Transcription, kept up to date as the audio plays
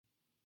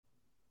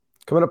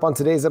Coming up on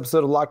today's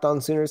episode of Locked On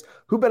Sooners,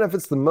 who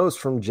benefits the most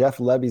from Jeff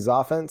Lebby's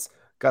offense?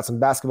 Got some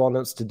basketball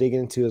notes to dig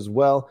into as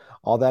well.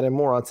 All that and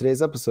more on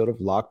today's episode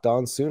of Locked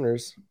On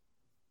Sooners.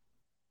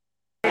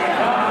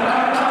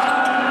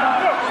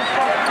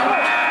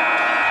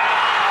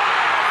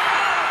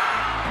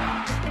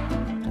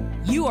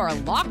 You are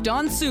Locked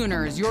On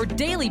Sooners, your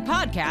daily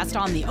podcast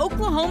on the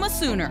Oklahoma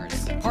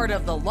Sooners. Part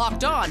of the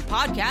Locked On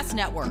Podcast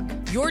Network,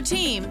 your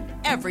team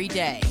every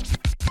day.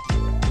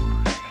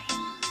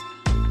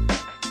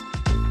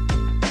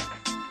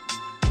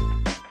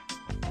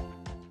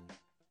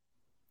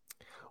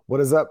 What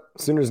is up,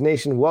 Sooners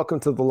Nation? Welcome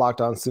to the Locked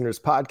On Sooners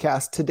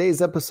podcast.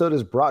 Today's episode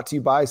is brought to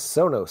you by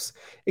Sonos.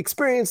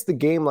 Experience the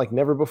game like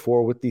never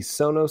before with the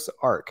Sonos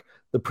Arc,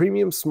 the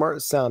premium smart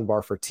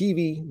soundbar for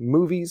TV,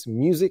 movies,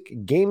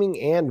 music,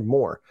 gaming, and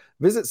more.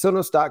 Visit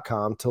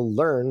Sonos.com to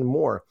learn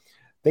more.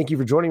 Thank you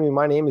for joining me.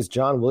 My name is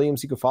John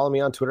Williams. You can follow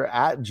me on Twitter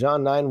at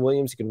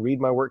John9Williams. You can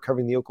read my work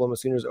covering the Oklahoma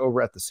Sooners over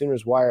at the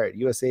Sooners Wire at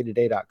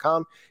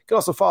usatoday.com. You can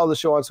also follow the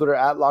show on Twitter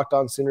at Locked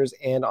On Sooners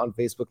and on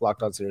Facebook,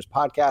 Locked On Sooners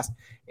Podcast.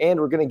 And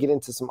we're going to get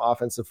into some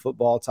offensive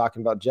football,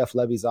 talking about Jeff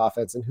Lebby's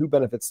offense and who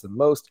benefits the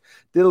most.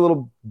 Did a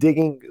little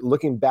digging,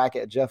 looking back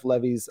at Jeff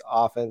Lebby's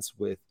offense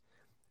with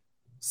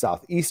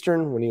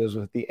Southeastern when he was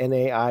with the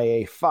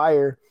NAIA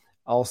Fire.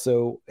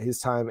 Also his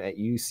time at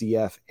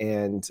UCF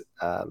and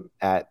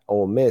at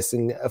Ole Miss,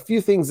 and a few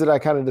things that I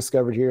kind of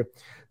discovered here.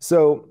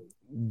 So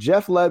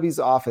Jeff Lebby's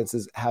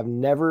offenses have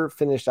never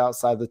finished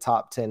outside the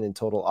top 10 in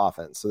total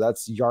offense. So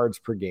that's yards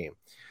per game.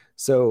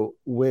 So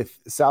with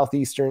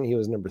Southeastern, he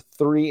was number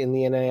 3 in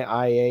the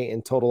NAIA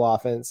in total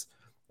offense.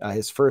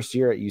 His first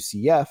year at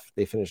UCF,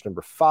 they finished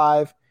number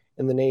 5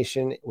 in the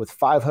nation with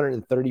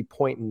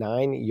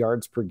 530.9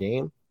 yards per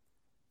game.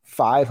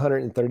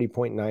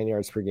 530.9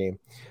 yards per game.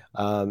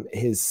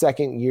 His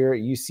second year at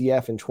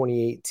UCF in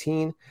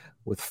 2018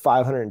 with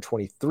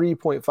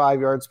 523.5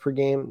 yards per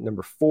game,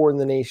 number 4 in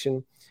the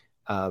nation.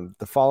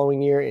 The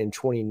following year in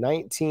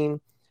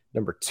 2019,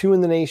 number 2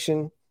 in the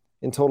nation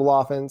in total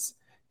offense.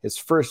 His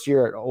first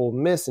year at Ole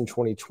Miss in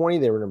 2020,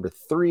 they were number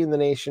 3 in the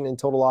nation in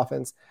total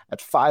offense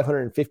at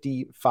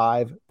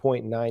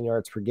 555.9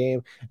 yards per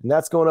game. And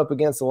that's going up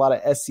against a lot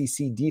of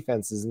SEC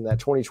defenses in that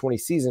 2020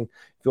 season.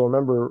 If you'll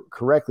remember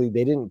correctly,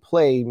 they didn't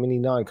play many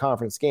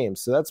non-conference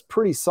games. So that's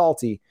pretty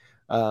salty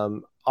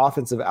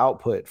offensive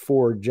output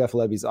for Jeff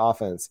Lebby's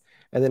offense.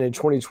 And then in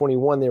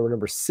 2021, they were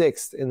number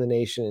 6 in the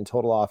nation in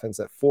total offense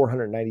at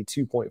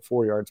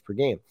 492.4 yards per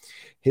game.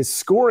 His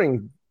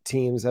scoring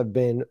teams have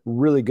been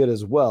really good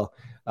as well.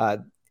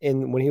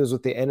 When he was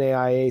with the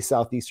NAIA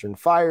Southeastern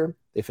Fire,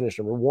 they finished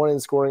number 1 in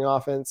scoring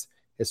offense.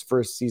 His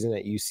first season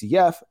at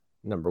UCF,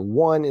 number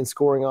 1 in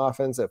scoring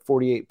offense at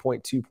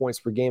 48.2 points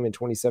per game in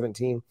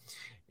 2017,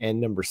 and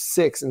number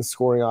 6 in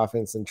scoring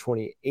offense in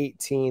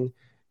 2018.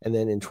 And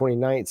then in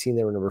 2019,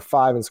 they were number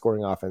 5 in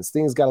scoring offense.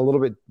 Things got a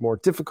little bit more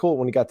difficult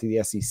when he got to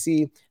the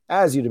SEC,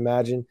 as you'd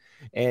imagine,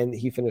 and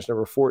he finished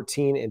number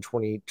 14 in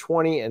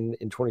 2020, and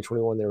in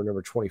 2021, they were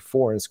number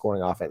 24 in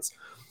scoring offense.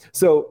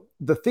 So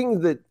the thing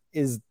that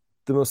is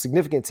the most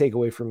significant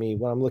takeaway for me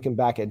when I'm looking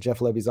back at Jeff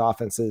Lebby's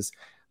offenses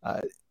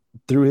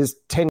through his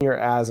tenure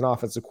as an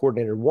offensive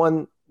coordinator,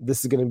 one,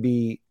 this is going to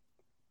be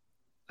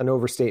an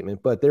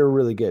overstatement, but they were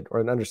really good, or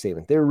an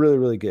understatement. They were really,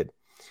 really good.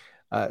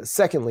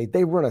 Secondly,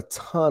 they run a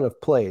ton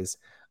of plays.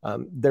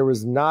 There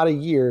was not a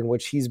year in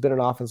which he's been an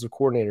offensive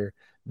coordinator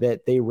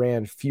that they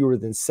ran fewer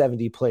than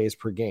 70 plays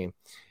per game.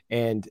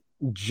 And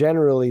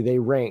generally, they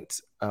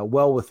ranked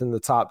well within the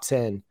top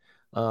 10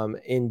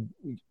 in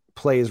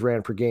plays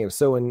ran per game.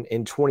 So in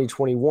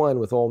 2021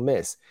 with Ole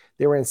Miss,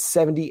 they ran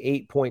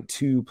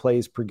 78.2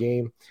 plays per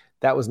game.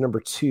 That was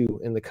number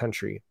 2 in the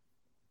country.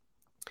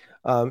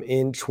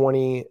 In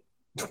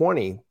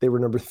 2020, they were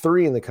number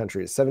 3 in the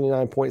country at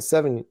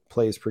 79.7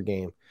 plays per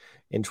game.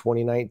 In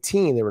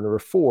 2019, they were number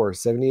 4,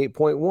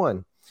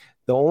 78.1.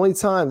 The only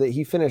time that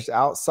he finished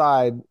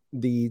outside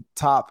the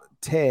top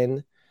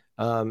 10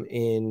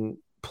 in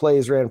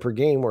plays ran per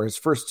game were his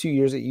first 2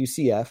 years at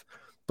UCF,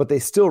 but they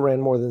still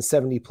ran more than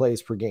 70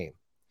 plays per game.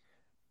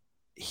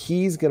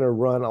 He's going to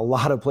run a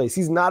lot of plays.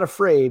 He's not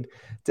afraid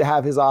to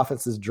have his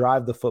offenses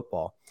drive the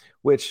football,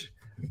 which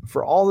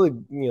for all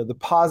the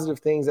positive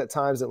things at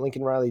times that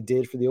Lincoln Riley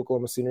did for the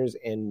Oklahoma Sooners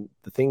and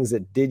the things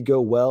that did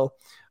go well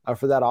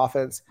for that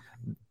offense,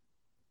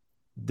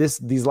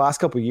 these last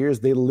couple of years,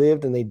 they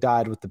lived and they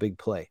died with the big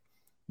play.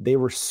 They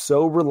were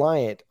so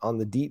reliant on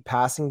the deep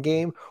passing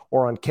game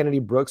or on Kennedy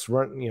Brooks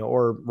run,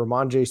 or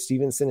Ramondre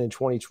Stevenson in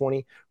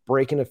 2020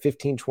 breaking a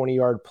 15,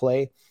 20-yard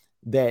play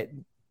that,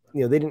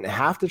 they didn't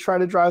have to try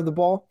to drive the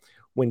ball.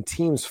 When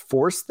teams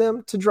forced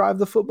them to drive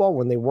the football,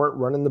 when they weren't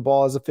running the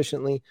ball as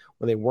efficiently,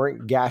 when they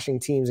weren't gashing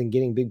teams and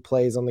getting big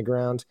plays on the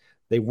ground,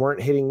 they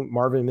weren't hitting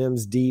Marvin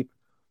Mims deep,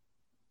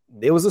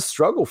 it was a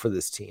struggle for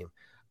this team.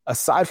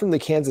 Aside from the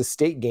Kansas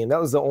State game, that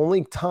was the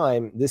only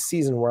time this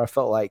season where I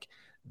felt like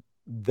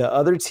the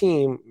other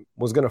team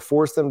was going to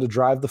force them to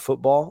drive the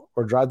football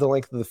or drive the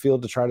length of the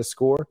field to try to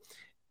score.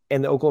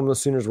 And the Oklahoma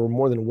Sooners were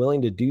more than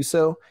willing to do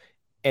so.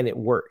 And it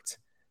worked.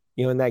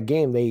 in that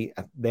game,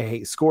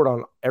 they scored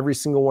on every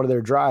single one of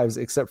their drives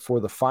except for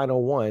the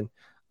final one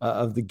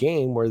of the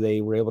game where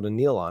they were able to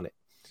kneel on it.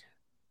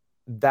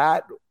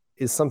 That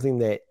is something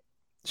that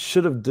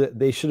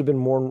they should have been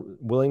more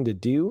willing to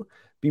do,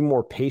 be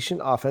more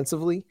patient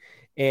offensively,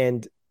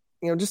 and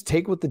just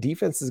take what the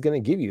defense is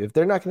going to give you. If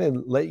they're not going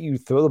to let you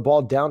throw the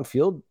ball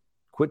downfield,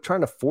 quit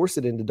trying to force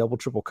it into double,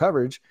 triple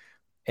coverage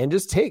and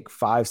just take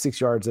 5-6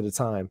 yards at a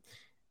time.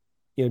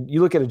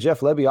 You look at a Jeff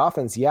Lebby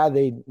offense. Yeah,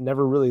 they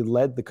never really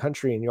led the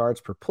country in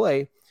yards per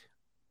play,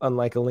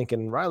 unlike a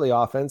Lincoln Riley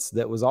offense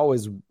that was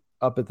always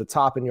up at the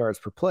top in yards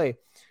per play.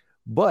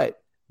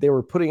 But they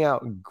were putting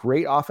out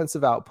great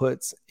offensive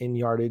outputs in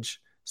yardage,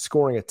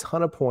 scoring a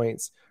ton of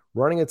points,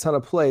 running a ton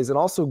of plays, and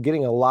also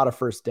getting a lot of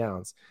first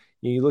downs.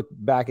 You look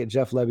back at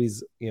Jeff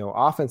Lebby's,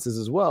 offenses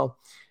as well.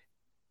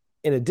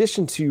 In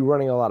addition to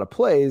running a lot of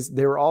plays,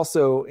 they were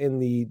also in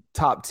the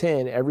top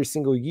 10 every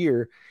single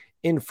year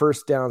in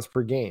first downs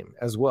per game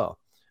as well.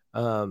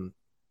 And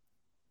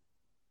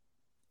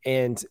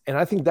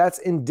I think that's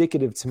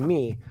indicative to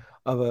me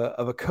of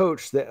a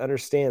coach that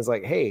understands,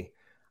 like, hey,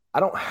 I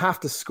don't have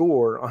to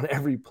score on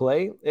every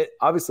play.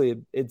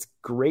 Obviously, it's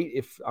great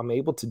if I'm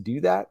able to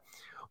do that,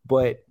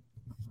 but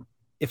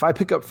if I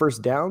pick up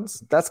first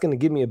downs, that's going to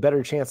give me a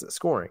better chance at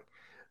scoring.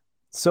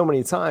 So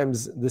many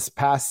times this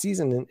past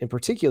season in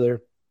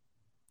particular,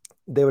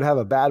 they would have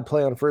a bad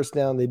play on first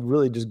down. They'd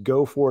really just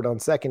go for it on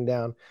second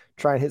down,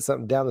 try and hit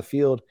something down the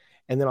field.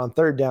 And then on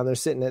third down, they're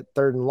sitting at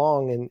third and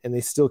long and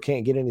they still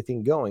can't get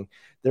anything going.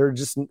 There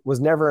just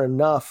was never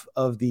enough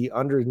of the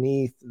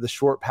underneath the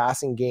short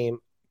passing game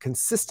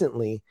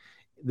consistently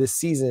this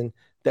season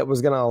that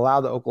was going to allow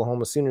the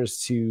Oklahoma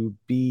Sooners to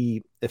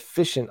be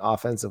efficient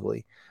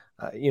offensively.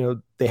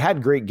 They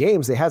had great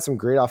games. They had some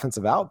great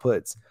offensive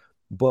outputs,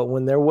 but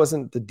when there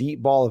wasn't the deep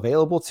ball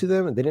available to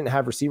them and they didn't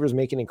have receivers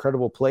making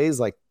incredible plays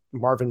like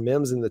Marvin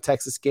Mims in the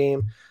Texas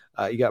game,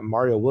 you got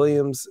Mario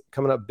Williams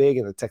coming up big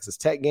in the Texas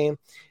Tech game.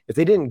 If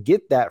they didn't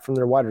get that from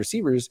their wide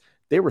receivers,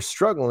 they were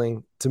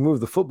struggling to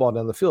move the football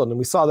down the field. And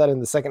we saw that in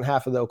the second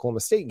half of the Oklahoma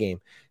State game.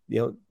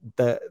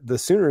 The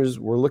Sooners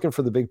were looking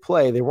for the big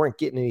play. They weren't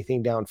getting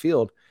anything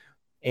downfield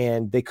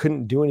and they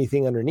couldn't do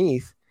anything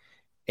underneath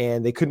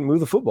and they couldn't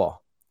move the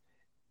football.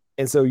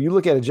 And so you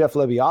look at a Jeff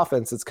Lebby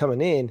offense that's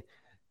coming in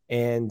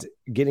and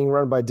getting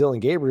run by Dillon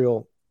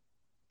Gabriel,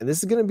 and this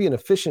is going to be an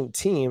efficient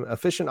team,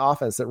 efficient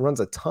offense that runs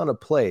a ton of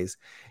plays.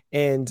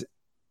 And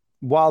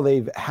while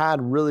they've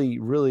had really,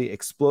 really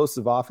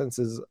explosive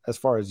offenses as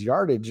far as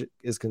yardage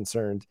is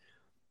concerned,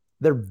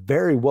 they're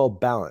very well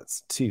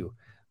balanced too.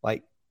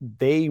 Like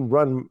they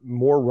run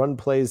more run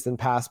plays than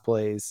pass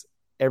plays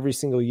every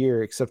single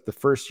year, except the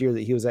first year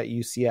that he was at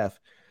UCF.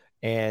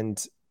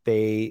 And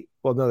they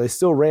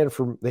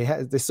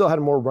still had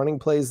more running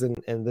plays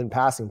than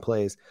passing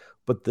plays,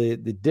 but the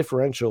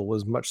differential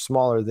was much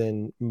smaller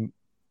than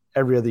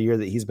every other year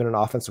that he's been an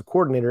offensive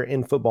coordinator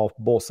in football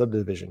bowl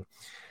subdivision.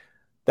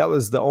 That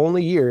was the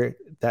only year,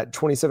 that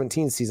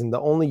 2017 season, the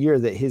only year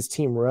that his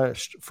team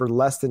rushed for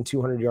less than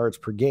 200 yards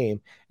per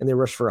game, and they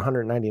rushed for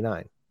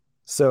 199.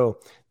 So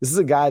this is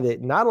a guy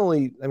that not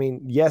only,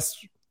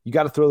 yes, you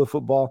got to throw the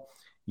football.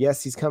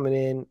 Yes, he's coming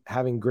in,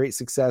 having great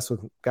success with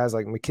guys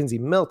like McKenzie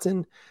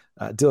Milton,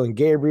 Dillon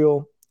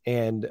Gabriel,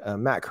 and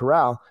Matt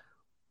Corral.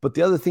 But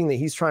the other thing that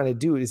he's trying to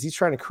do is he's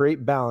trying to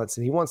create balance,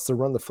 and he wants to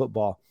run the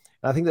football.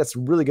 And I think that's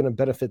really going to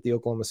benefit the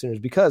Oklahoma Sooners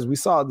because we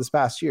saw this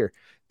past year,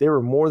 they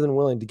were more than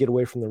willing to get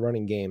away from the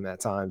running game at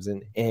times.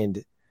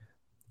 And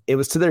it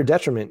was to their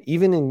detriment,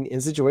 even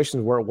in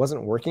situations where it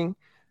wasn't working.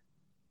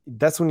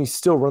 That's when you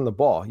still run the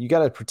ball. You got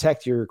to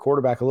protect your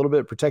quarterback a little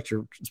bit,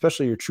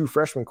 especially your true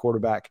freshman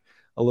quarterback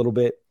a little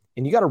bit.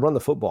 And you got to run the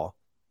football.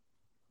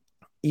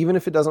 Even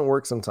if it doesn't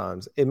work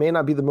sometimes, it may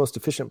not be the most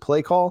efficient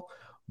play call,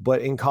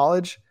 but in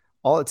college,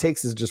 all it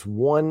takes is just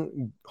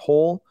one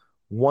hole,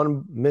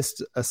 one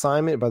missed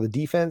assignment by the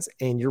defense,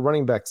 and your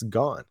running back's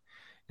gone.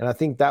 And I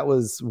think that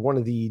was one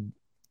of the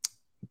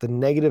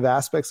negative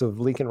aspects of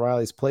Lincoln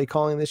Riley's play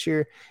calling this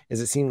year, is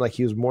it seemed like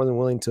he was more than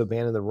willing to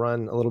abandon the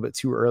run a little bit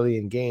too early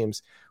in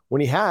games. When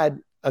he had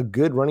a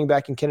good running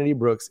back in Kennedy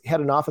Brooks, he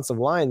had an offensive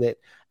line that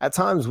at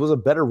times was a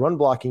better run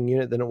blocking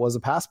unit than it was a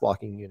pass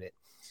blocking unit.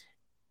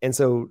 And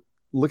so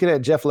looking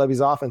at Jeff Lebby's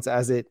offense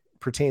as it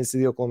pertains to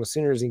the Oklahoma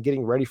Sooners and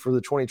getting ready for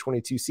the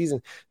 2022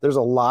 season, there's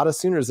a lot of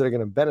Sooners that are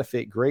going to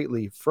benefit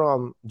greatly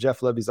from Jeff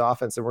Lebby's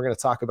offense. And we're going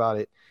to talk about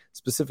it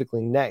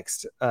specifically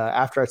next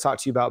after I talk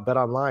to you about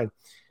BetOnline.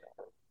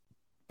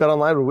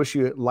 BetOnline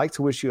would like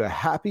to wish you a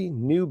happy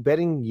new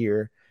betting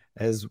year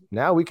as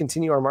now we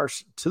continue our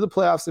march to the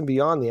playoffs and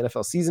beyond. The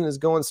NFL season is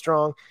going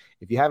strong.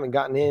 If you haven't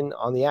gotten in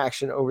on the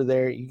action over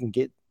there, you can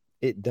get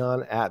it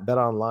done at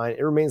BetOnline.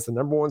 It remains the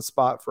number one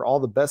spot for all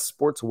the best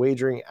sports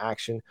wagering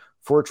action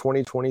for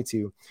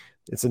 2022.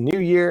 It's a new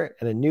year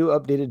and a new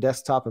updated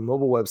desktop and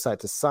mobile website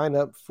to sign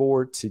up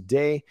for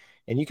today.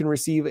 And you can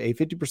receive a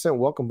 50%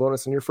 welcome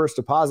bonus on your first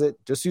deposit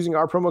just using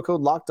our promo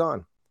code Locked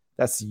On.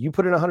 That's you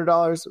put in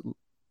 $100.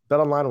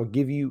 BetOnline will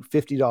give you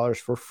 $50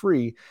 for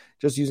free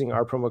just using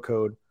our promo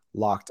code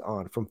Locked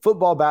On. From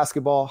football,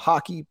 basketball,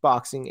 hockey,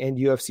 boxing, and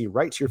UFC,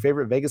 right to your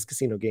favorite Vegas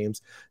casino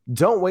games,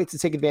 don't wait to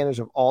take advantage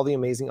of all the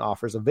amazing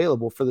offers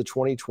available for the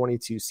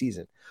 2022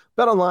 season.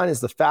 BetOnline is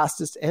the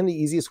fastest and the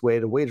easiest way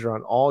to wager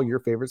on all your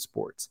favorite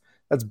sports.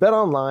 That's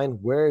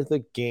BetOnline, where the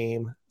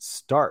game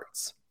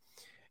starts.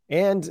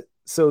 And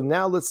so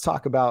now let's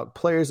talk about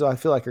players that I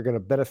feel like are going to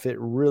benefit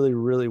really,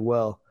 really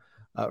well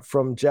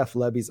from Jeff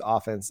Lebby's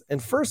offense.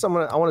 And first, I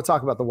want to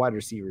talk about the wide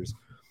receivers.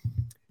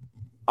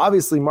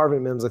 Obviously,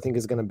 Marvin Mims, I think,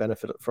 is going to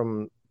benefit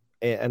from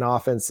an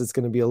offense that's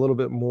going to be a little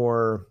bit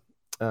more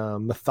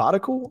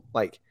methodical.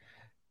 Like,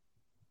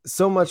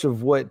 so much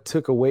of what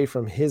took away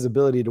from his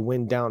ability to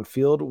win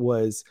downfield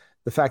was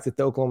the fact that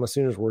the Oklahoma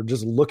Sooners were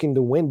just looking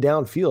to win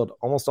downfield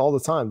almost all the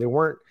time. They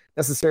weren't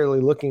necessarily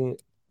looking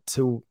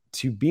to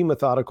be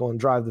methodical and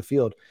drive the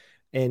field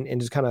and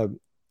just kind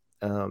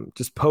of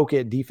just poke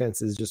at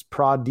defenses, just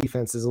prod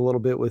defenses a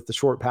little bit with the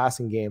short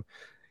passing game.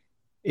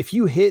 If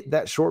you hit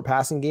that short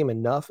passing game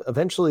enough,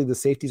 eventually the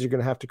safeties are going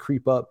to have to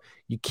creep up.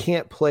 You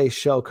can't play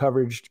shell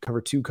coverage,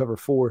 cover 2, cover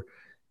 4,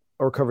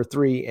 or cover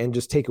 3, and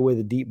just take away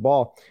the deep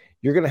ball.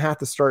 You're going to have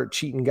to start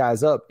cheating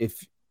guys up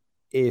if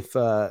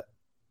you're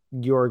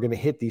going to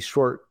hit these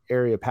short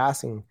area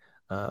passing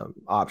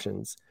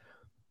options.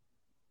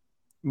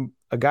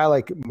 A guy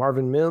like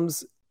Marvin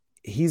Mims,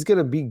 he's going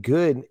to be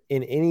good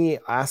in any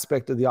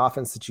aspect of the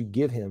offense that you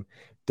give him.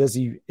 Is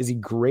he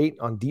great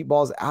on deep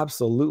balls?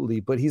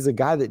 Absolutely. But he's a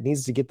guy that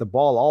needs to get the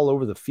ball all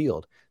over the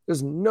field.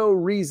 There's no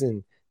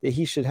reason that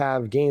he should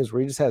have games where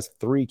he just has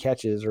 3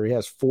 catches or he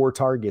has 4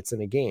 targets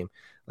in a game.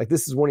 Like,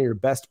 this is one of your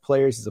best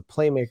players. He's a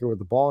playmaker with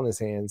the ball in his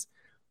hands.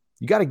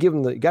 You got to give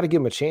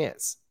him a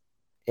chance.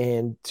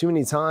 And too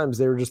many times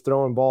they were just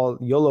throwing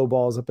YOLO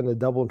balls up into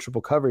double and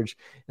triple coverage.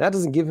 And that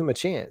doesn't give him a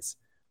chance.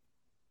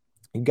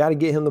 You got to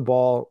get him the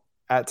ball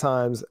at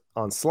times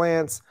on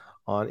slants,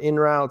 on in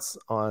routes,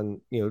 on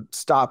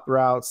stop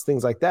routes,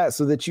 things like that,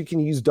 so that you can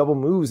use double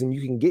moves and you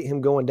can get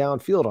him going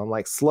downfield on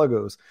like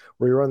sluggos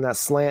where you run that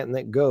slant and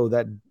that go,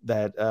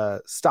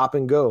 that stop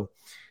and go.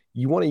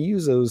 You want to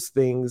use those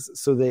things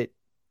so that,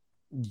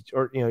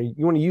 you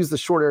want to use the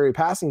short area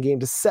passing game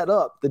to set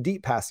up the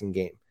deep passing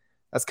game.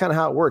 That's kind of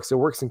how it works. It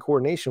works in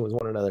coordination with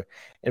one another.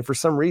 And for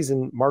some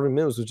reason, Marvin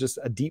Mims was just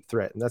a deep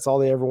threat, and that's all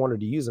they ever wanted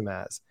to use him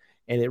as.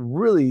 And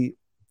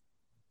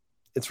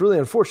it's really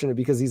unfortunate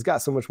because he's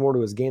got so much more to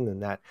his game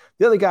than that.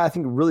 The other guy I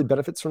think really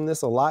benefits from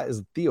this a lot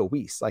is Theo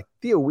Weiss. Like,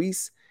 Theo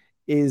Weiss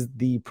is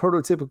the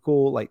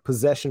prototypical like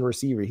possession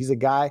receiver. He's a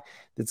guy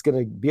that's going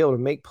to be able to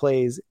make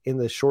plays in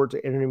the short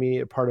to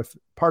intermediate part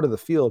of the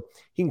field.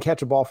 He can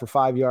catch a ball for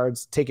 5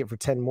 yards, take it for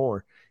 10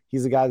 more.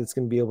 He's a guy that's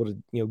going to be able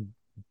to,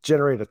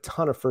 generate a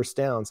ton of first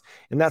downs.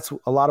 And that's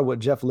a lot of what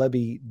Jeff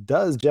Lebby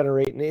does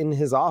generate in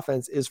his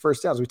offense is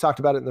first downs. We talked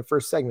about it in the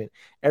first segment.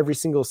 Every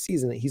single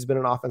season that he's been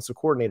an offensive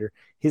coordinator,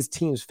 his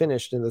team's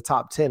finished in the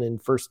top 10 in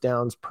first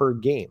downs per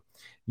game,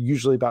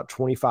 usually about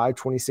 25,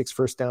 26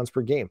 first downs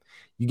per game.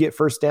 You get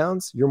first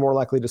downs, you're more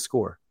likely to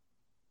score.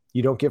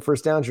 You don't get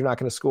first downs, you're not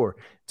going to score.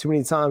 Too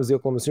many times the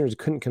Oklahoma Sooners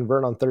couldn't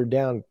convert on third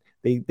down.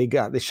 They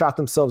shot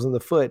themselves in the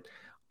foot,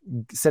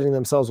 setting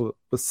themselves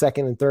with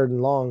second and third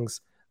and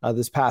longs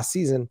this past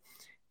season,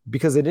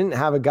 because they didn't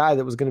have a guy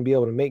that was going to be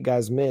able to make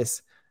guys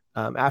miss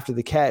after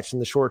the catch in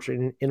the short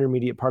to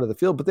intermediate part of the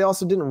field. But they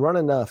also didn't run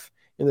enough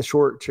in the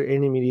short to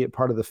intermediate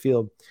part of the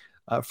field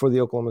for the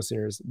Oklahoma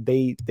Sooners.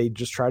 They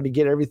just tried to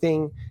get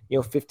everything,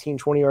 15,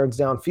 20 yards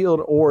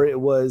downfield, or it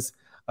was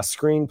a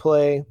screen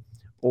play,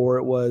 or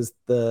it was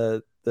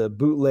the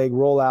bootleg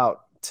rollout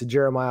to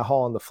Jeremiah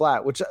Hall on the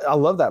flat, which I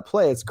love that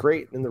play. It's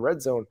great in the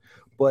red zone.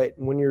 But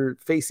when you're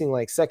facing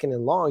like second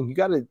and long, you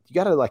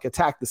gotta like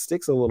attack the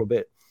sticks a little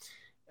bit.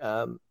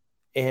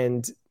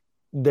 And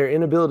their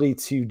inability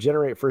to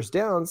generate first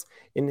downs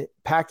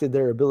impacted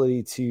their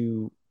ability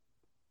to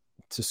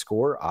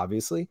score,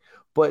 obviously,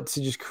 but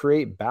to just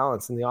create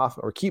balance in the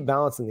offense or keep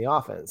balance in the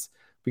offense.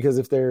 Because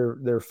if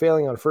they're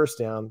failing on first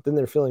down, then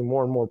they're feeling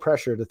more and more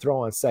pressure to throw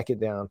on second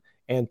down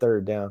and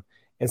third down.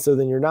 And so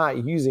then you're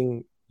not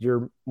using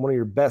one of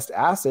your best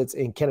assets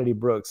in Kennedy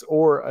Brooks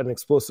or an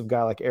explosive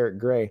guy like Eric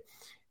Gray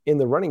in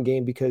the running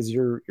game, because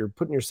you're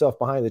putting yourself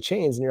behind the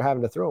chains and you're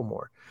having to throw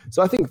more.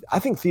 So I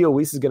think Theo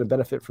Weiss is going to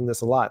benefit from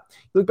this a lot.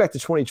 You look back to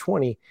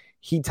 2020,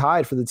 he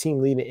tied for the team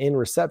lead in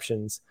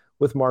receptions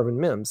with Marvin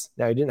Mims.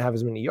 Now, he didn't have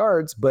as many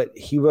yards, but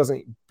he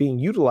wasn't being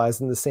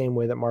utilized in the same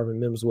way that Marvin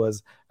Mims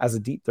was as a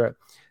deep threat.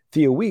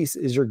 Theo Weiss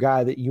is your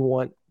guy that you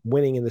want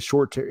winning in the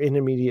short to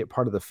intermediate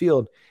part of the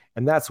field,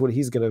 and that's what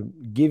he's going to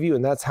give you,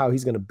 and that's how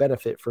he's going to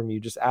benefit from you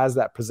just as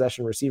that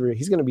possession receiver.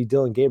 He's going to be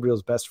Dylan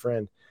Gabriel's best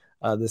friend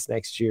this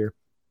next year.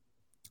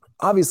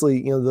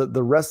 Obviously,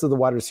 the rest of the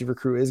wide receiver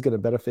crew is going to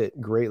benefit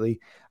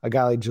greatly. A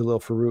guy like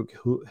Jalil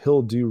Farouk,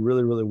 he'll do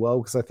really, really well,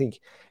 because I think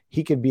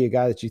he could be a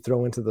guy that you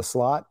throw into the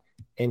slot,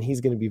 and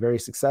he's going to be very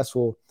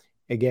successful,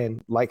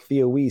 again, like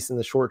Theo Weiss in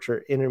the short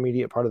to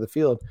intermediate part of the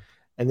field.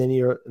 And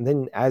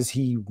then as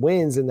he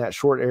wins in that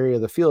short area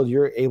of the field,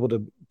 you're able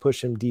to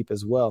push him deep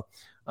as well.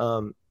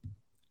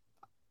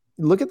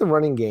 Look at the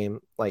running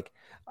game. Like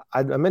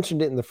I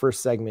mentioned it in the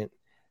first segment.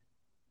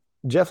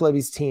 Jeff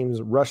Lebby's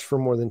teams rushed for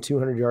more than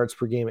 200 yards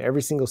per game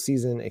every single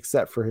season,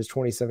 except for his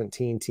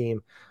 2017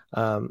 team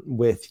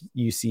with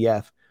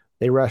UCF.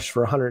 They rushed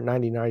for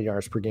 199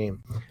 yards per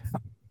game.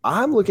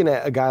 I'm looking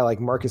at a guy like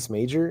Marcus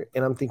Major,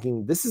 and I'm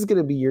thinking this is going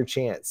to be your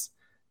chance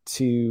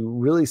to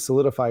really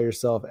solidify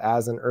yourself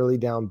as an early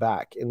down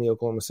back in the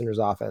Oklahoma Sooners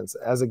offense,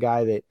 as a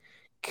guy that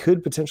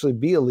could potentially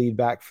be a lead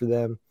back for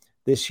them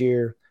this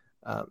year,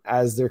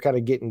 as they're kind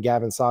of getting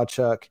Gavin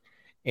Sawchuk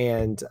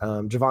and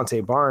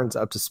Javante Barnes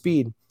up to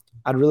speed.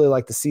 I'd really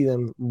like to see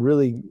them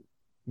really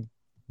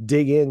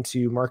dig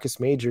into Marcus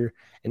Major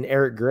and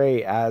Eric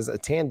Gray as a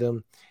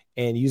tandem,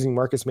 and using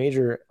Marcus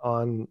Major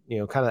on,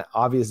 kind of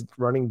obvious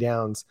running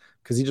downs,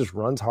 because he just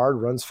runs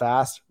hard, runs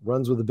fast,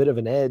 runs with a bit of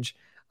an edge,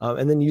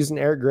 and then using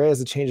Eric Gray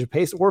as a change of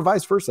pace, or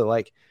vice versa.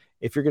 Like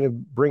if you're going to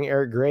bring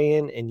Eric Gray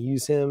in and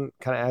use him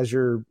kind of as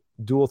your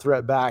dual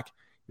threat back,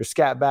 your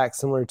scat back,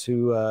 similar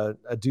to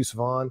a Deuce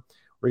Vaughn,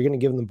 where you're going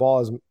to give him the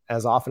ball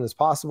as often as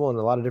possible in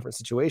a lot of different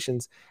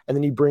situations, and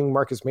then you bring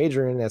Marcus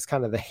Major in as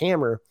kind of the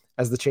hammer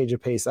as the change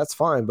of pace, that's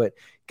fine. But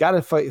got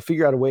to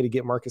figure out a way to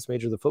get Marcus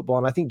Major the football.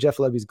 And I think Jeff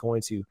Lebby's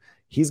going to.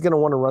 He's going to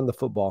want to run the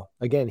football.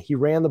 Again, he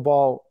ran the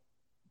ball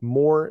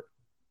more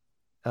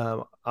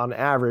on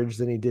average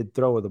than he did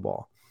throw with the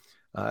ball.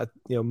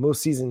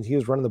 Most seasons he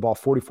was running the ball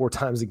 44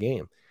 times a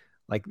game.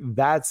 Like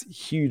that's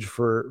huge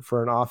for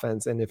an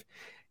offense. And if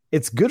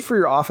it's good for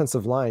your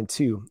offensive line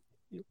too,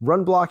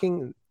 run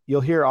blocking,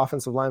 you'll hear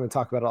offensive linemen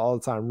talk about it all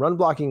the time. Run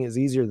blocking is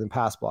easier than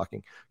pass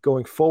blocking.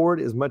 Going forward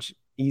is much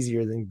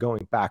easier than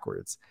going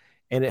backwards.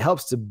 And it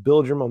helps to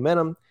build your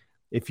momentum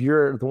if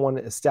you're the one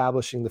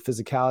establishing the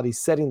physicality,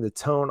 setting the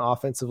tone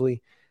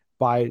offensively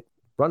by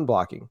run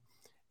blocking.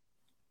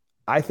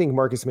 I think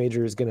Marcus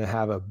Major is going to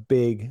have a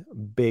big,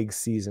 big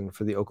season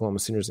for the Oklahoma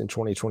Sooners in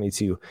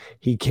 2022.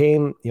 He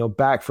came,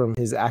 back from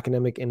his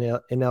academic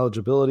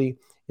ineligibility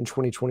in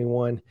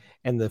 2021,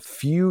 and the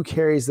few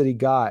carries that he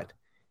got,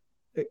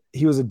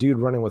 he was a dude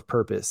running with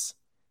purpose.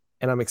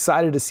 And I'm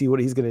excited to see what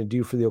he's going to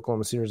do for the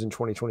Oklahoma Sooners in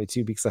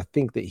 2022, because I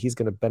think that he's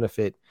going to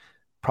benefit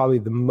probably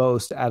the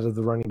most out of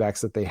the running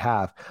backs that they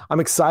have. I'm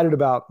excited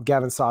about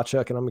Gavin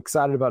Sawchuk, and I'm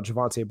excited about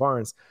Javante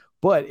Barnes.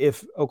 But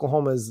if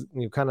Oklahoma is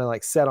kind of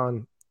like set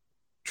on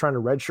trying to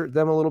redshirt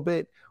them a little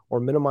bit or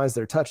minimize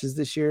their touches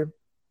this year,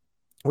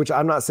 which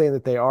I'm not saying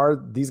that they are,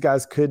 these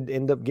guys could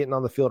end up getting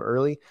on the field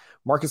early.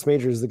 Marcus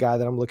Major is the guy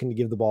that I'm looking to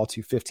give the ball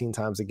to 15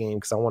 times a game,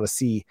 because I want to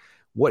see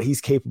what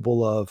he's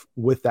capable of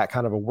with that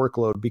kind of a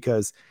workload,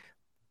 because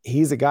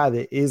he's a guy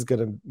that is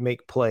going to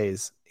make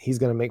plays. He's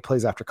going to make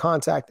plays after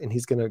contact, and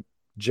he's going to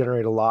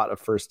generate a lot of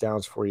first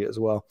downs for you as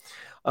well.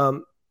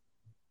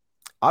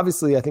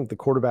 Obviously, I think the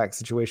quarterback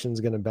situation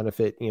is going to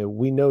benefit.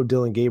 We know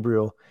Dylan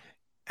Gabriel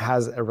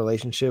has a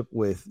relationship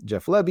with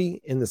Jeff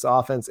Lebby in this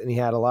offense, and he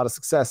had a lot of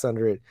success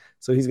under it,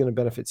 so he's going to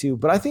benefit too.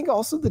 But I think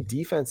also the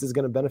defense is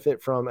going to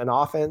benefit from an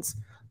offense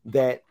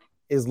that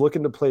is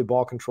looking to play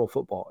ball control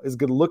football, is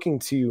good looking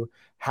to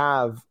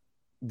have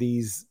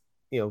these,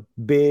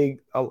 big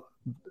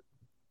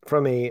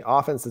from a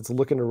offense that's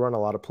looking to run a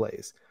lot of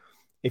plays.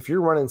 If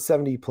you're running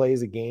 70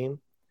 plays a game,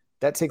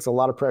 that takes a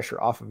lot of pressure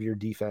off of your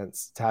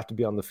defense to have to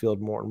be on the field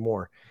more and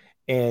more.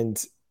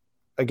 And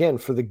again,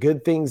 for the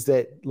good things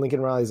that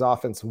Lincoln Riley's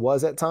offense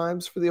was at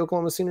times for the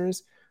Oklahoma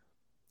Sooners,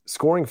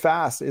 scoring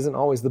fast isn't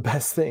always the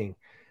best thing.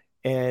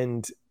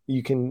 And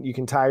you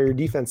can tire your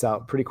defense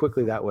out pretty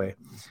quickly that way.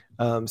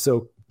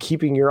 So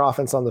keeping your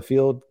offense on the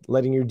field,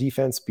 letting your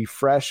defense be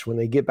fresh when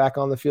they get back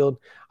on the field,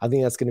 I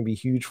think that's going to be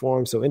huge for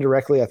them. So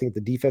indirectly, I think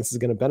the defense is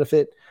going to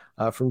benefit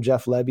from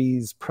Jeff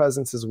Lebby's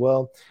presence as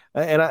well.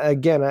 And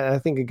I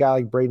think a guy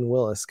like Braden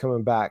Willis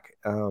coming back,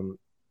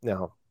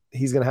 now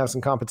he's going to have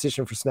some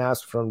competition for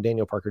snaps from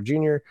Daniel Parker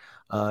Jr.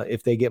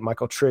 If they get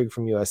Michael Trigg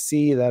from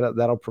USC,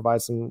 that'll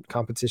provide some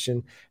competition.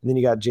 And then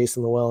you got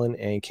Jason Llewellyn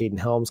and Caden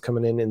Helms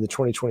coming in the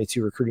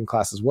 2022 recruiting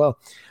class as well,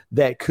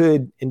 that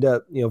could end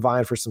up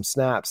vying for some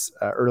snaps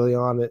early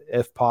on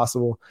if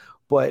possible.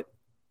 But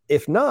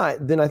if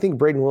not, then I think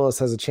Braden Willis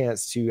has a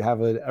chance to have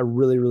a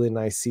really, really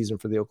nice season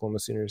for the Oklahoma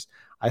Sooners.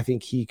 I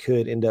think he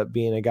could end up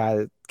being a guy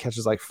that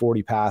catches like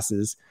 40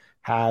 passes,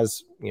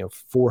 has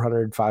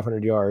 400,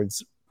 500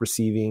 yards,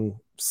 receiving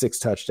 6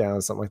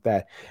 touchdowns, something like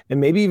that.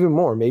 And maybe even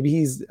more. Maybe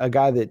he's a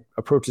guy that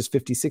approaches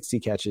 50, 60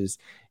 catches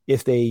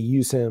if they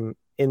use him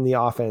in the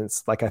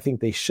offense like I think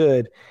they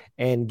should,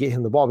 and get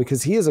him the ball,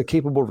 because he is a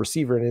capable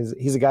receiver, and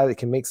he's a guy that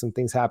can make some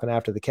things happen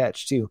after the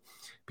catch too,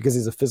 because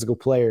he's a physical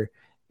player.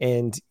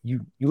 And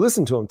you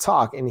listen to him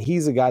talk, and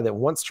he's a guy that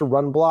wants to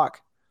run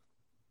block.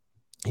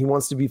 He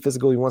wants to be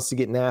physical. He wants to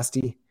get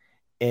nasty.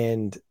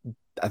 And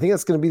I think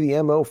that's going to be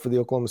the MO for the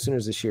Oklahoma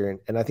Sooners this year.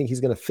 And I think he's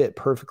going to fit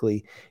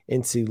perfectly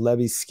into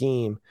Lebby's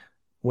scheme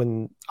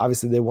when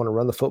obviously they want to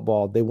run the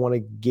football. They want to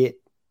get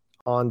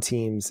on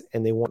teams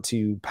and they want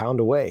to pound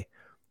away.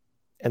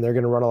 And they're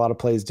going to run a lot of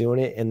plays doing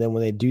it. And then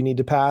when they do need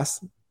to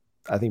pass,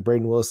 I think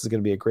Braden Willis is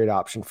going to be a great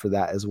option for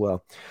that as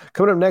well.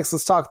 Coming up next,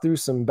 let's talk through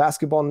some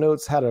basketball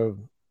notes. Had a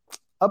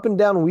up and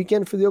down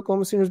weekend for the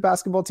Oklahoma Sooners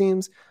basketball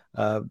teams.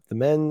 The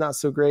men, not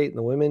so great, and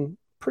the women,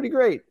 pretty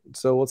great.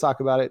 So we'll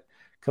talk about it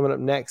coming up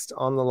next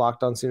on the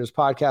Locked On Sooners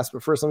podcast.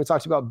 But first, let me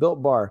talk to you about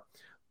Built Bar.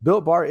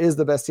 Built Bar is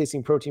the best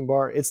tasting protein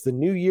bar. It's the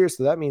new year,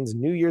 so that means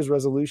New Year's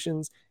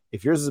resolutions.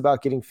 If yours is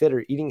about getting fit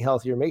or eating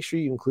healthier, make sure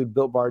you include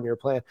Built Bar in your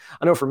plan.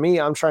 I know for me,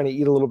 I'm trying to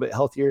eat a little bit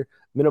healthier,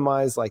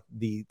 minimize like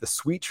the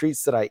sweet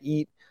treats that I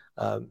eat,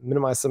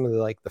 minimize some of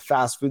the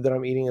fast food that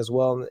I'm eating as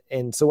well.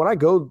 And so when I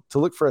go to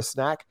look for a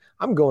snack,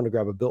 I'm going to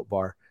grab a Built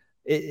Bar.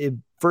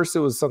 First, it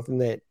was something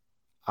that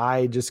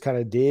I just kind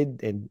of did,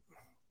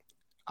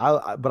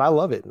 but I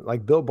love it.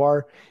 Like Built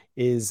Bar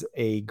is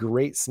a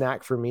great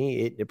snack for me.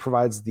 It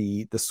provides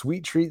the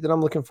sweet treat that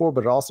I'm looking for,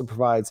 but it also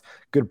provides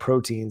good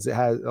proteins. It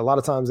has a lot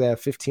of times they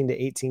have 15 to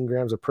 18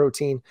 grams of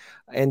protein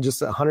and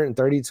just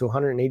 130 to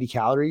 180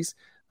 calories,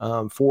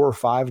 4 or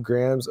 5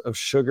 grams of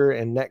sugar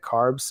and net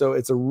carbs. So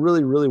it's a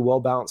really, really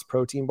well-balanced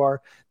protein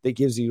bar that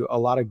gives you a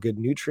lot of good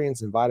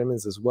nutrients and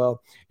vitamins as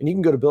well. And you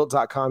can go to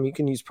built.com. You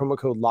can use promo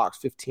code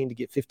LOCKED15 to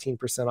get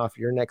 15% off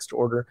your next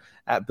order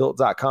at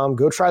built.com.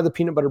 Go try the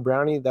peanut butter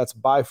brownie. That's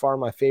by far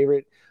my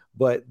favorite,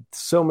 but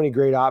so many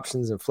great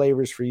options and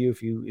flavors for you.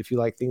 If you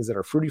like things that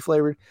are fruity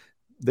flavored,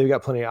 they've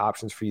got plenty of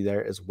options for you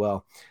there as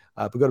well.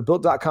 But go to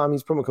built.com,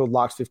 use promo code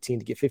LOCKED15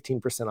 to get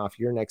 15% off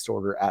your next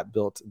order at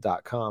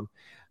built.com.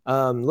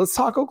 Let's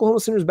talk Oklahoma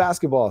Sooners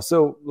basketball.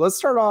 So let's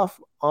start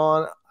off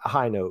on a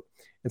high note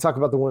and talk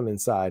about the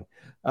women's side.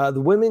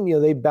 The women,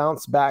 they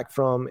bounced back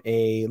from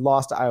a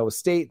loss to Iowa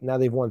State. Now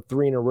they've won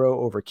 3 in a row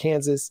over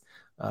Kansas,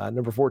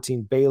 number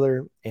 14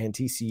 Baylor, and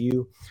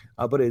TCU.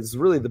 But it's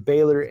really the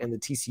Baylor and the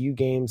TCU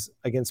games.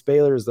 Against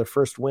Baylor is their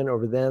first win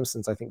over them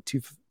since I think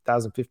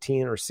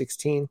 2015 or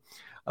 16.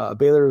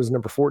 Baylor was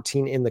number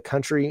 14 in the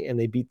country, and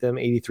they beat them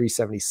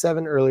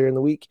 83-77 earlier in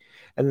the week.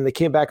 And then they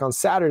came back on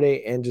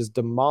Saturday and just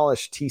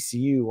demolished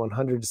TCU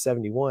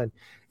 100-71.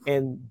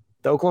 And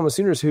the Oklahoma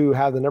Sooners, who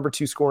have the number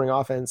 2 scoring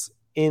offense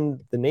in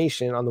the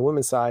nation on the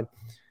women's side,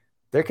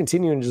 they're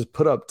continuing to just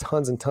put up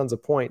tons and tons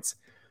of points.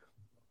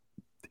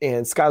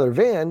 And Skylar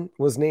Vann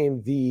was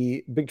named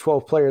the Big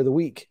 12 Player of the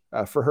Week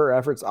for her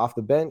efforts off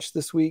the bench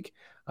this week.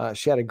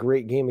 She had a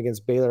great game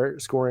against Baylor,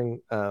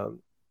 scoring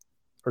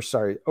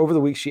over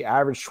the week, she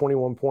averaged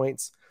 21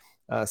 points,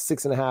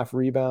 6.5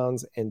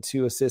 rebounds, and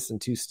 2 assists and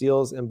 2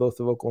 steals in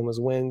both of Oklahoma's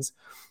wins.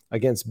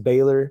 Against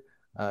Baylor,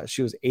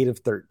 she was 8 of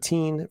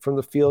 13 from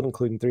the field,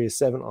 including 3 of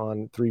 7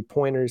 on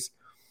 3-pointers,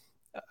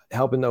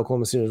 helping the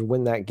Oklahoma Sooners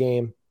win that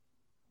game.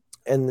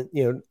 And,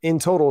 in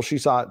total, she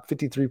shot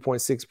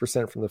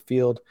 53.6% from the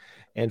field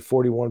and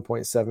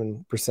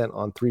 41.7%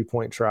 on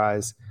 3-point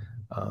tries,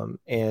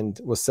 and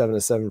was 7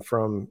 of 7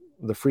 from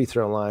the free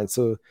throw line.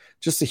 So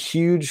just a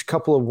huge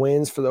couple of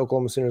wins for the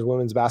Oklahoma Sooners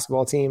women's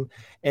basketball team.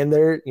 And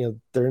they're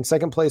in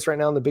second place right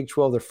now in the Big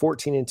 12. They're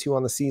 14-2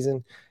 on the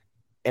season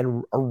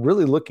and are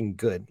really looking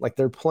good. Like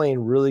they're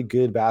playing really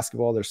good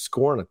basketball. They're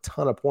scoring a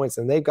ton of points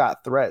and they've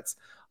got threats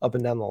up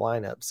and down the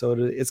lineup. So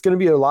it's going to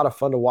be a lot of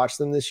fun to watch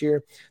them this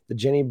year. The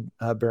Jenny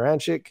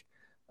Baranczyk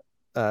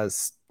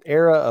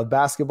era of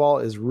basketball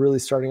is really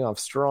starting off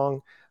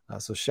strong.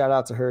 So shout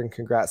out to her and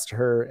congrats to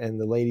her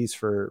and the ladies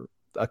for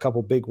a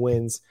couple big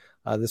wins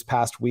this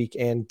past week,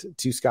 and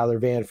to Skylar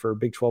Vann for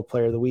Big 12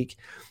 Player of the Week.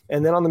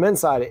 And then on the men's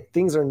side,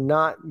 things are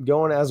not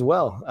going as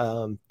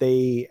well.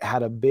 They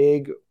had a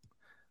big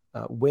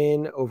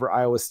win over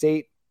Iowa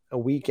State a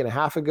week and a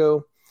half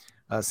ago,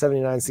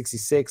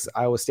 79-66.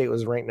 Iowa State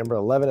was ranked number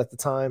 11 at the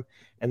time.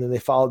 And then they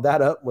followed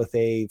that up with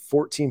a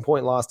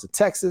 14-point loss to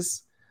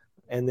Texas,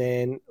 and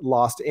then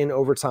lost in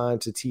overtime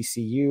to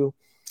TCU.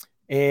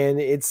 And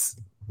it's,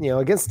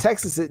 against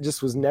Texas, it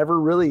just was never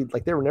really,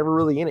 they were never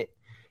really in it.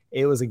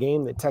 It was a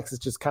game that Texas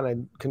just kind of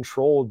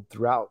controlled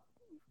throughout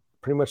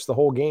pretty much the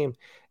whole game.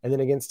 And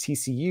then against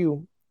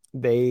TCU,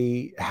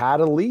 they had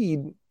a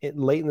lead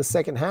late in the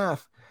second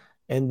half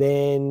and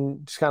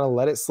then just kind of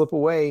let it slip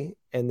away.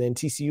 And then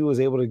TCU was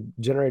able to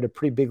generate a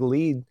pretty big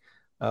lead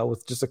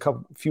with just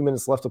few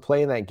minutes left to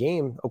play in that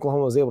game.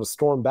 Oklahoma was able to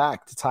storm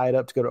back to tie it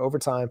up to go to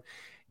overtime.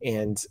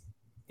 And,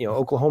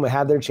 Oklahoma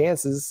had their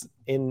chances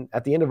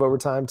at the end of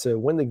overtime to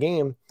win the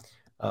game.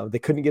 They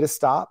couldn't get a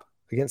stop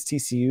against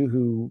TCU,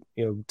 who,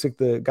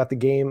 got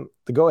the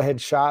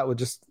go-ahead shot with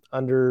just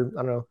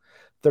under,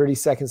 30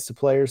 seconds to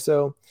play or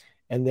so.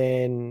 And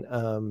then,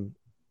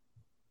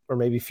 or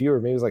maybe fewer,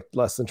 maybe it was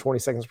less than 20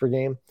 seconds per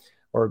game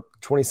or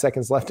 20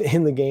 seconds left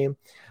in the game.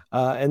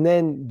 And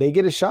then they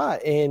get a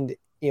shot, and,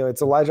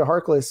 it's Elijah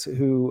Harkless,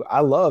 who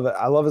I love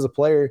as a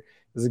player.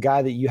 Is a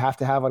guy that you have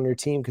to have on your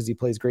team because he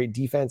plays great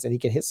defense and he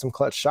can hit some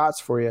clutch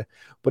shots for you,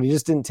 but he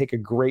just didn't take a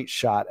great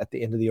shot at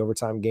the end of the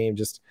overtime game.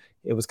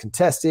 It was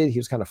contested. He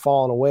was kind of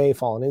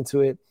falling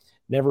into it,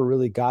 never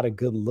really got a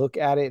good look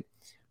at it.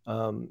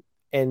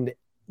 And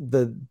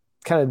the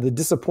kind of the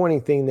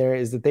disappointing thing there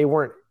is that they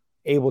weren't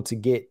able to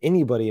get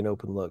anybody an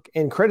open look.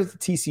 And credit to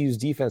TCU's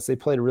defense. They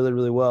played really,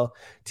 really well.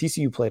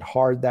 TCU played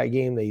hard that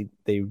game.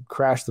 They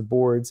crashed the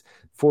boards,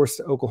 forced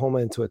Oklahoma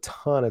into a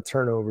ton of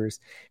turnovers.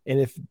 And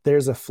if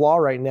there's a flaw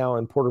right now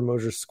in Porter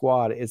Moser's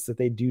squad, it's that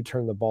they do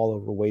turn the ball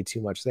over way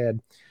too much. They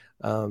had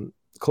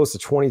close to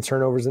 20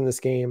 turnovers in this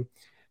game.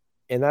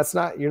 And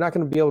you're not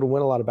going to be able to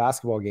win a lot of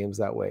basketball games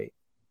that way.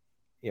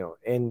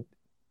 And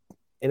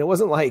And it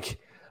wasn't like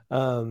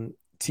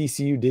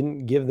TCU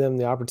didn't give them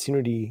the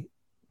opportunity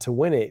to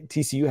win it.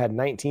 TCU had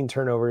 19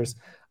 turnovers.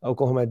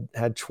 Oklahoma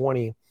had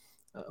 20.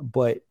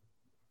 But,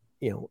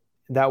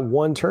 that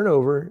one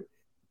turnover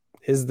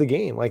is the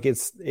game. Like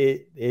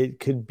it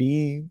could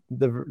be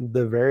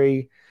the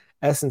very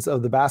essence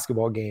of the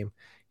basketball game.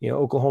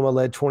 Oklahoma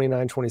led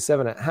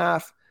 29-27 at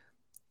half.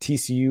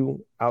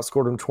 TCU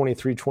outscored them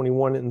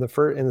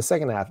 23-21 in the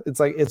second half. It's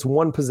like it's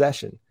one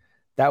possession.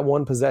 That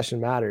one possession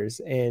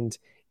matters. And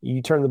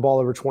you turn the ball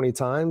over 20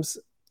 times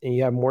and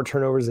you have more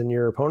turnovers than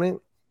your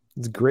opponent,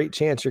 it's a great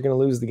chance you're going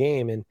to lose the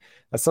game. And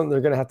that's something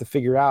they're going to have to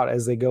figure out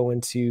as they go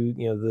into,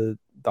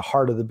 the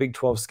heart of the Big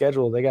 12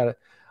 schedule. They got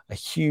a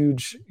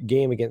huge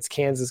game against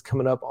Kansas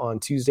coming up on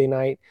Tuesday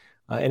night.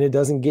 And it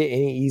doesn't get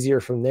any easier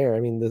from there.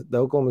 I mean, the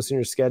Oklahoma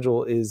Sooners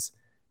schedule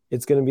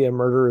it's going to be a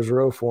murderer's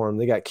row for them.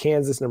 They got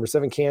Kansas, number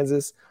 7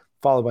 Kansas,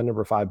 followed by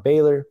number 5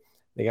 Baylor.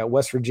 They got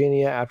West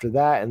Virginia after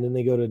that, and then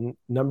they go to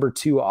number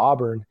 2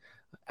 Auburn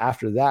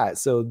after that.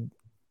 So,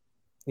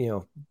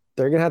 they're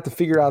going to have to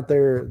figure out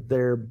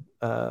their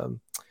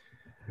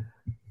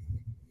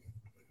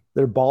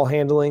ball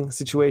handling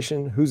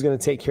situation. Who's going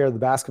to take care of the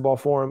basketball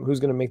for them? Who's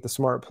going to make the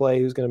smart play?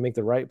 Who's going to make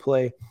the right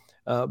play?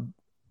 I'm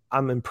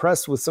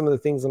impressed with some of the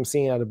things I'm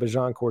seeing out of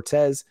Bijan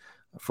Cortez.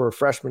 For a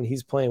freshman,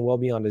 he's playing well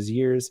beyond his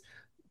years.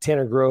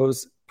 Tanner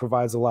Groves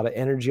provides a lot of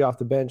energy off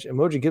the bench.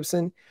 Emoji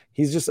Gibson,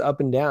 he's just up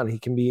and down. He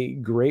can be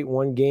great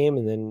one game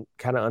and then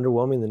kind of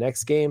underwhelming the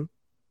next game.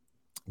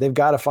 They've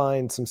got to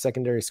find some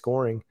secondary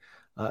scoring,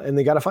 and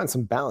they got to find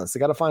some balance. They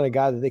got to find a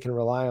guy that they can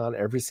rely on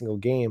every single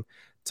game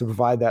to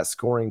provide that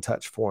scoring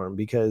touch for him,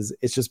 because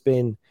it's just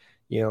been,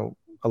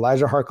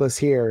 Elijah Harkless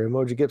here,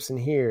 Emoji Gibson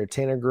here,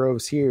 Tanner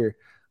Groves here.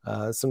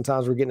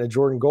 Sometimes we're getting a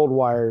Jordan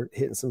Goldwire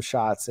hitting some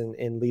shots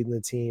and leading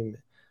the team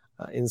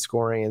in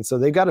scoring. And so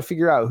they've got to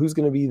figure out who's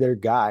going to be their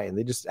guy, and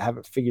they just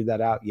haven't figured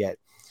that out yet.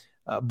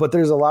 But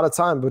there's a lot of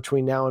time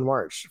between now and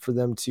March for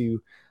them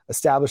to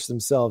establish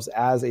themselves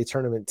as a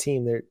tournament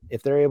team.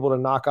 If they're able to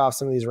knock off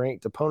some of these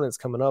ranked opponents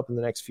coming up in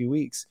the next few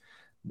weeks,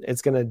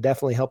 it's going to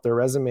definitely help their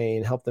resume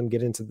and help them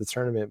get into the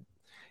tournament.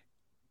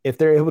 If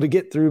they're able to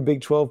get through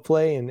Big 12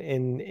 play and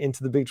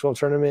into the Big 12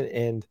 tournament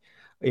and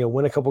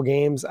win a couple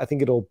games, I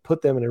think it'll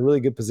put them in a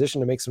really good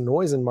position to make some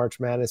noise in March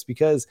Madness,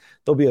 because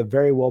they'll be a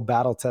very well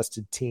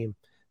battle-tested team.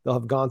 They'll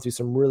have gone through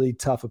some really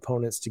tough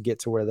opponents to get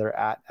to where they're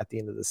at the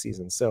end of the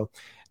season. So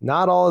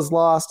not all is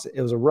lost.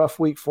 It was a rough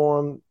week for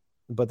them,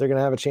 but they're going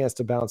to have a chance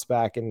to bounce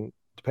back. And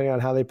depending on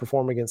how they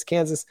perform against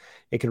Kansas,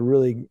 it could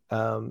really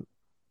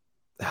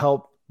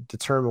help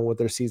determine what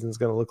their season is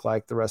going to look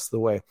like the rest of the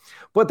way.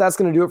 But that's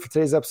going to do it for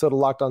today's episode of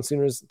Locked On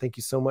Sooners. Thank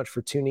you so much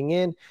for tuning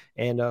in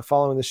and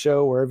following the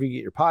show wherever you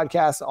get your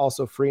podcasts.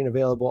 Also free and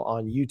available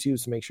on YouTube,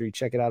 so make sure you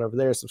check it out over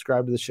there.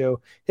 Subscribe to the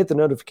show, hit the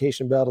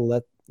notification bell to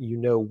let you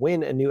know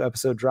when a new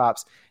episode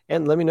drops,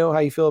 and let me know how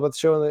you feel about the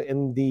show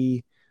in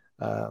the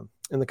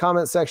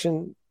comment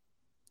section.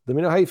 Let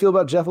me know how you feel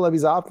about Jeff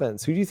Lebby's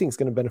offense. Who do you think is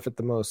going to benefit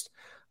the most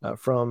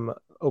from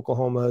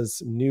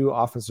Oklahoma's new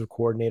offensive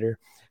coordinator?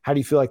 How do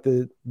you feel like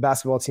the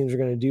basketball teams are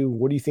going to do?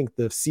 What do you think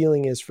the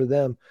ceiling is for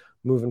them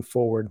moving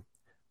forward?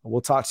 We'll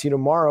talk to you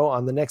tomorrow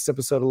on the next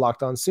episode of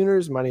Locked On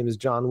Sooners. My name is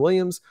John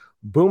Williams.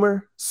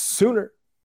 Boomer Sooner.